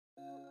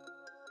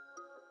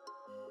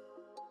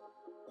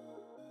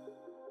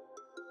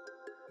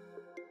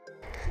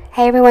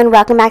Hey everyone,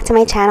 welcome back to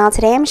my channel.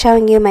 Today I'm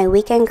showing you my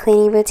weekend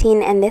cleaning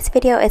routine, and this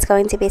video is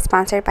going to be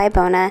sponsored by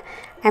Bona.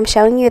 I'm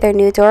showing you their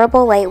new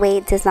durable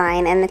lightweight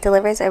design, and it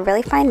delivers a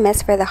really fine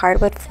mist for the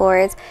hardwood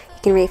floors.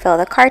 You can refill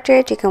the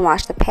cartridge, you can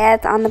wash the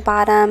pads on the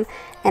bottom,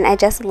 and I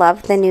just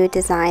love the new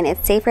design.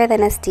 It's safer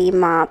than a steam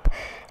mop,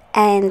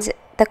 and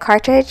the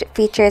cartridge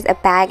features a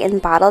bag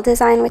and bottle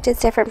design, which is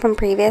different from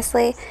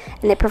previously,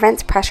 and it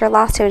prevents pressure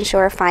loss to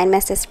ensure fine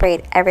mist is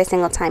sprayed every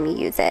single time you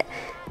use it.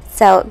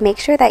 So make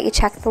sure that you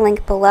check the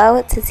link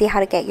below to see how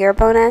to get your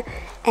Bona,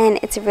 and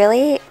it's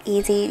really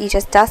easy. You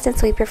just dust and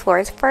sweep your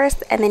floors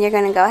first, and then you're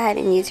going to go ahead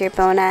and use your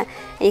Bona,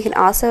 and you can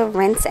also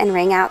rinse and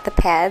wring out the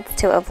pads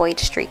to avoid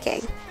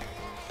streaking.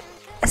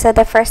 So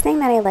the first thing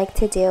that I like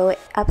to do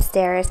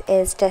upstairs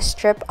is just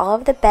strip all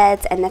of the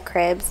beds and the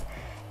cribs.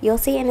 You'll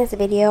see in this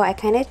video I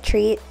kind of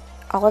treat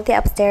all of the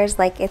upstairs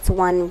like it's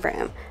one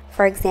room.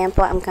 For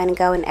example, I'm going to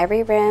go in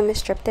every room,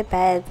 strip the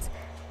beds,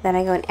 then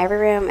I go in every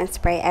room and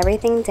spray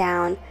everything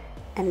down,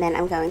 and then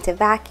I'm going to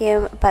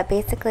vacuum. But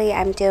basically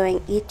I'm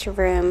doing each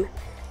room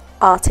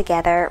all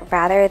together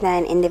rather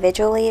than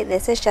individually.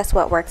 This is just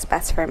what works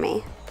best for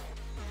me.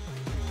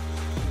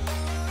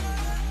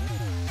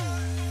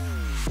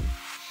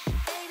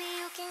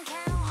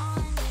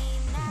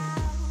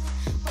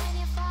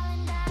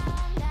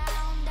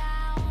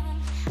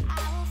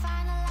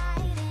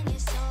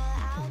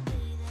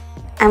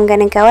 I'm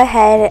going to go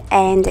ahead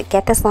and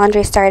get this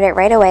laundry started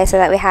right away so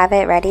that we have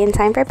it ready in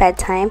time for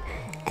bedtime.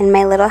 And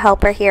my little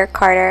helper here,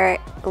 Carter,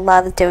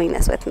 loves doing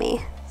this with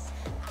me.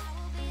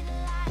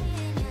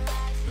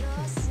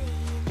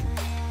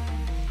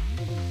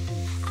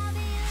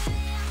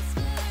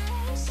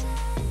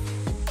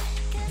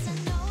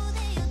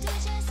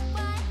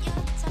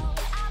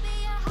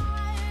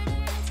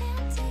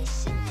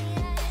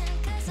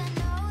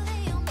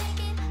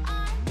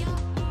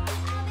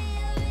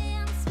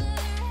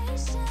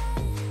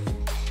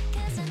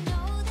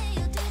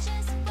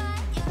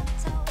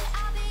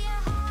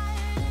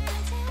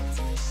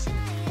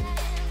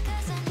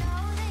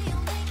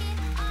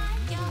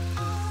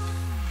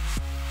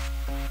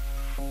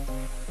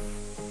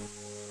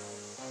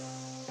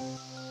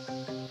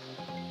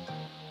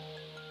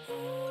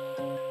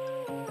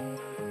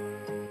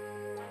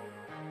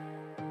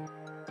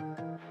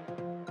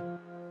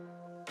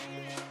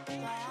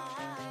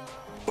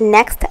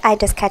 Next, I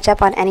just catch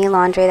up on any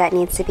laundry that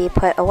needs to be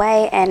put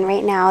away, and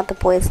right now the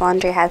boys'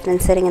 laundry has been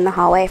sitting in the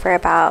hallway for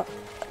about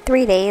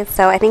 3 days,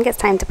 so I think it's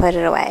time to put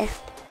it away.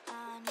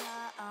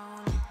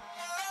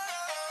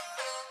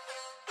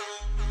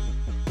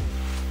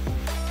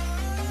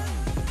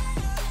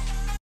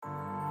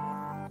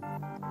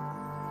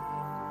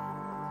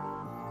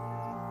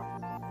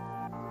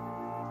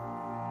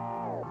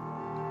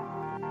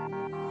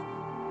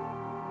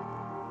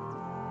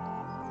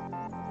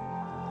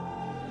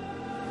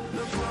 The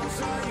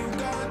closer you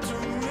got to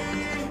me,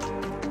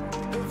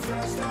 the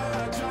faster I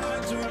try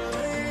to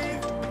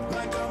leave.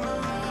 Like a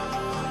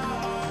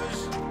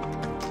mirage,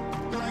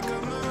 like a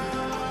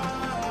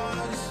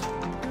mirage.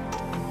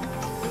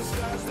 The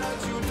scars that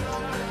you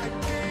don't let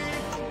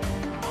keep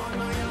on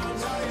my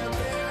arms, I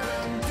appear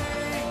empty.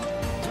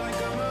 Like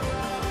a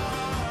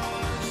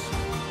mirage,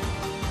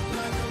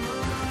 like a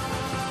mirage.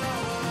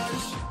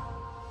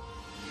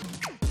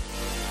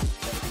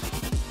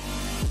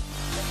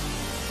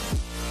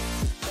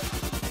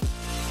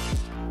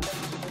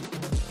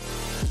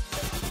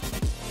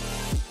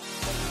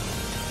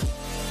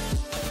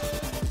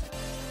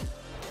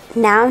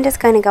 Now I'm just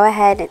going to go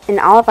ahead in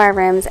all of our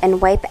rooms and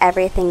wipe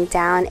everything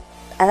down.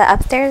 The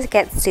upstairs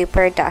gets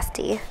super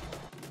dusty.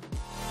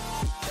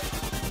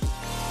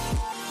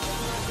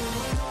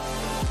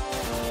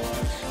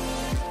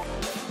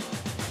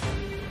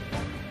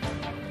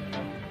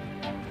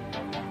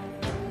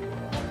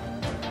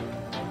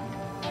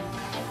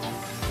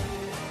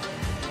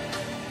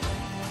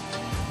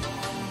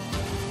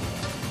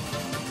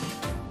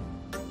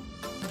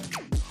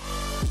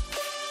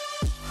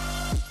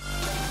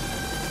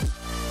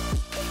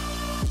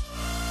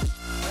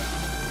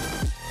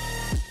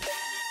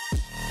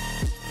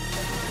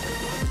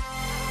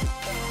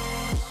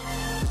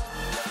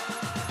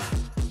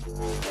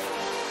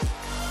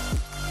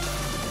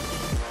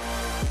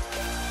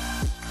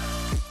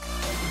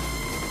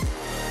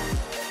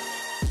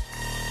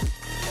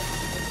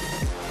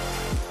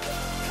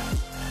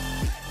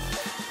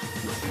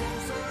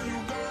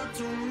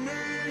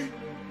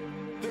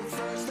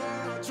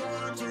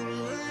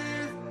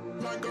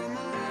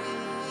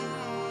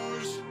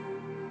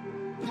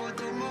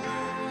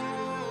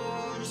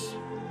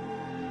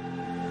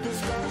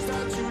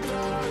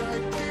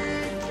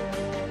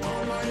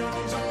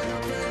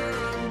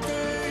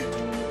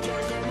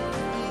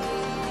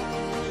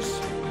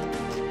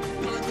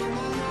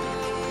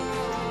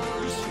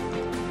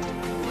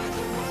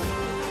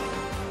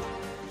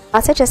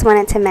 Also just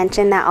wanted to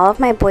mention that all of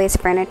my boys'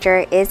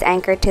 furniture is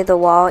anchored to the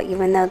wall.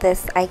 Even though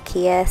this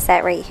IKEA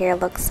set right here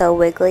looks so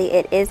wiggly,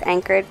 it is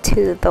anchored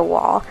to the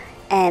wall,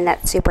 and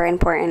that's super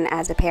important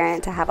as a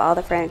parent to have all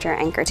the furniture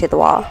anchored to the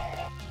wall.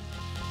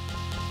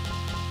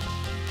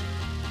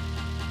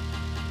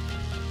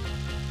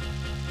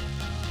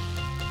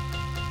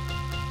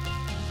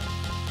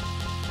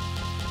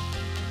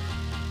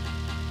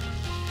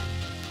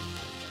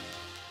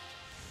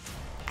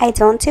 I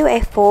don't do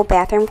a full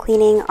bathroom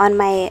cleaning on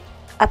my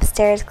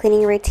upstairs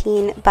cleaning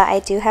routine, but I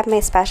do have my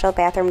special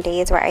bathroom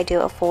days where I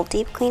do a full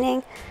deep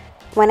cleaning.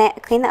 When I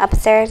clean the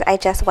upstairs, I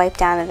just wipe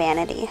down the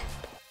vanity.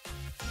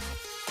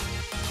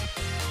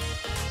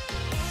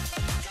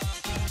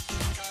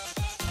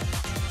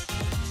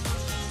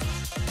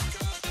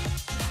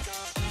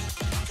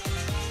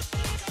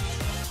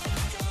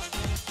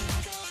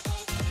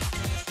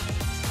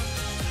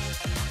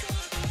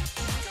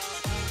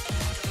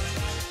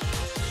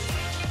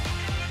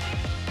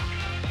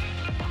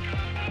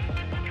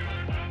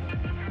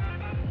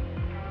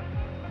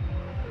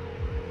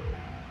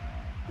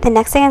 The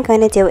next thing I'm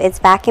going to do is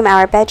vacuum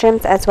our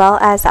bedrooms as well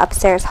as the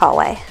upstairs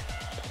hallway.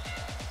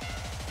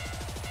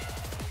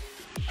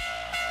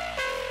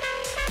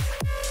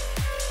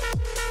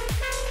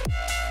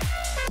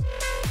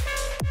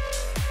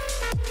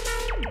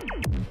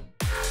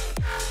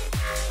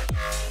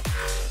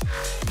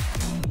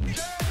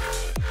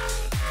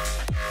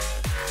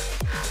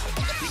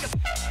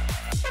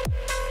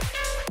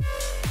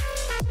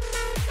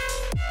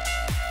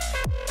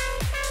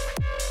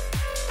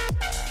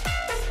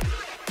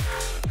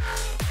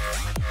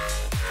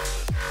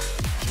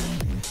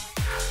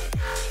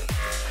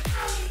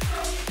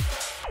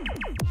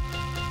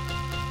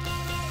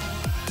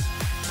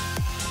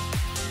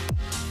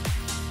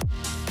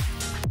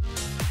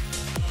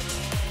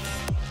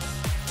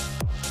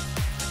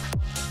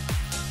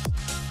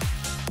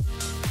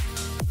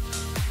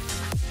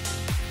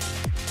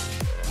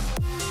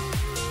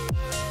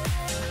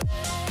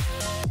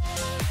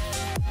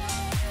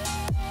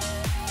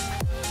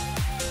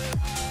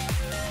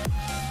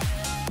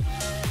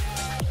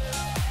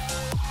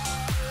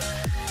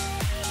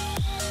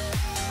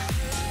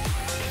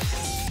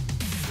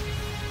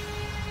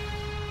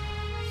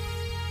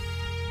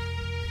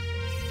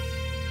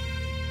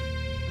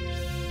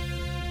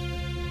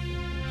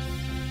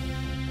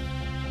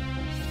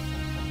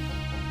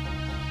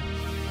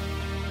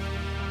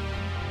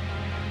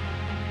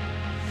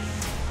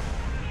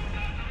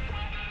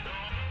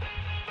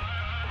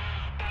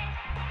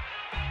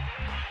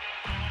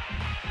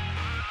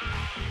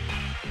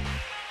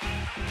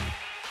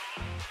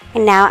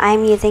 And now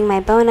I'm using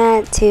my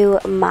Bona to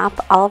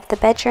mop all of the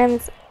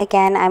bedrooms.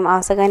 Again, I'm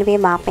also going to be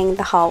mopping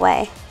the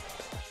hallway.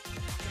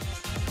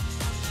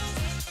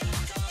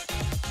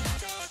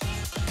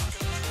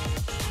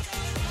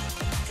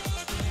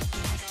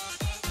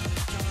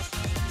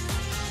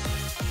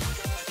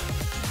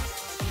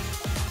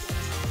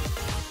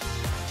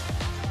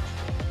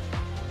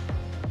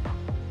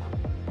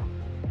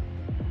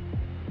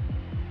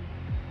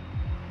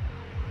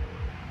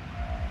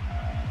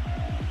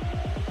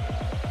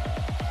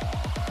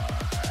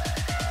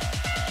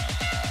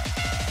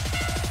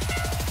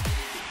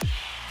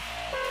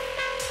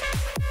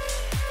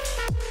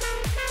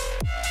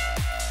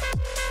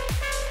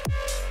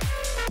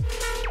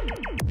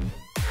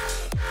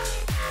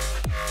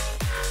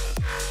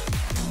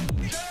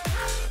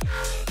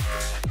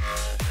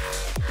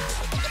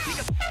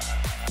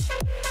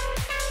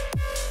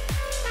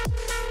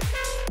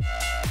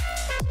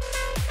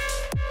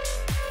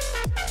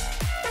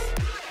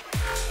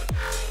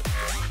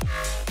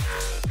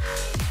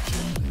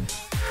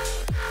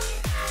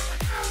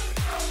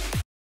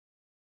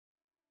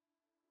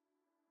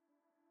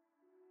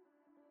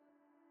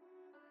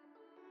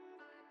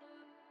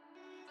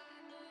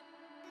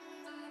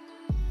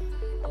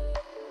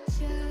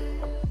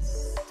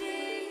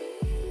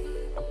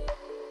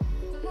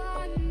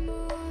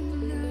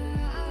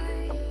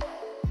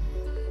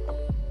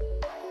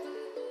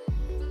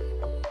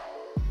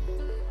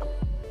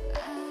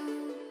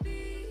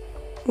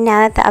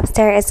 Now that the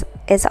upstairs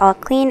is all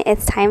clean,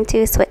 it's time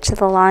to switch to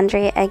the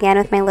laundry again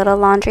with my little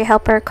laundry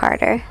helper,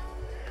 Carter.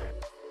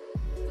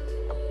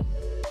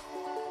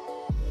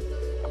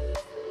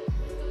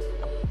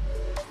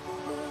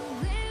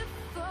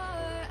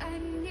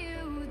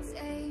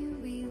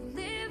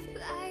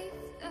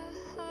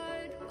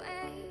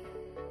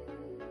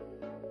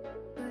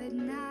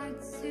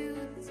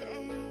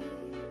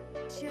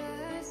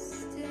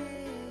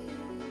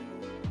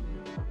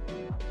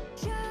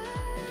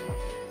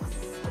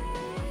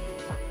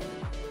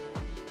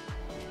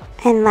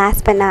 And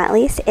last but not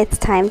least, it's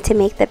time to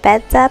make the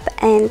beds up,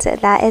 and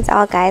that is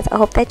all, guys. I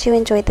hope that you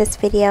enjoyed this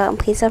video, and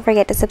please don't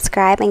forget to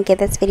subscribe and give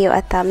this video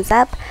a thumbs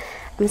up.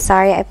 I'm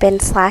sorry I've been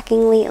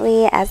slacking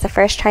lately as the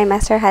first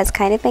trimester has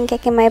kind of been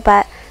kicking my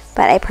butt,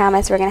 but I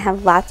promise we're going to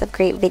have lots of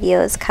great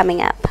videos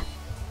coming up.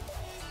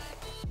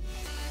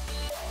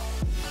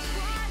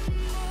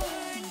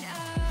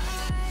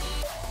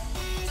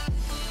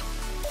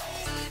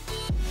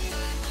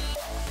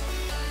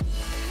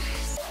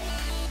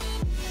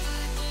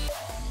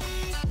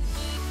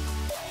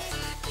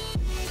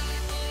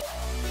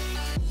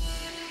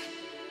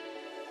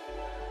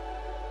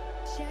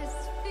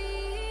 Just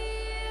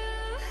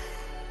feel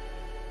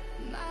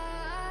my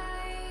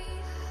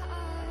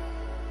heart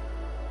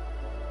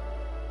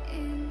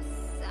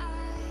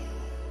inside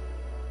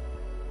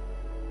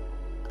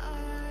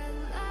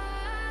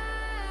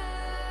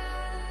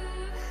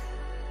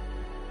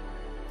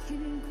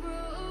can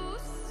grow.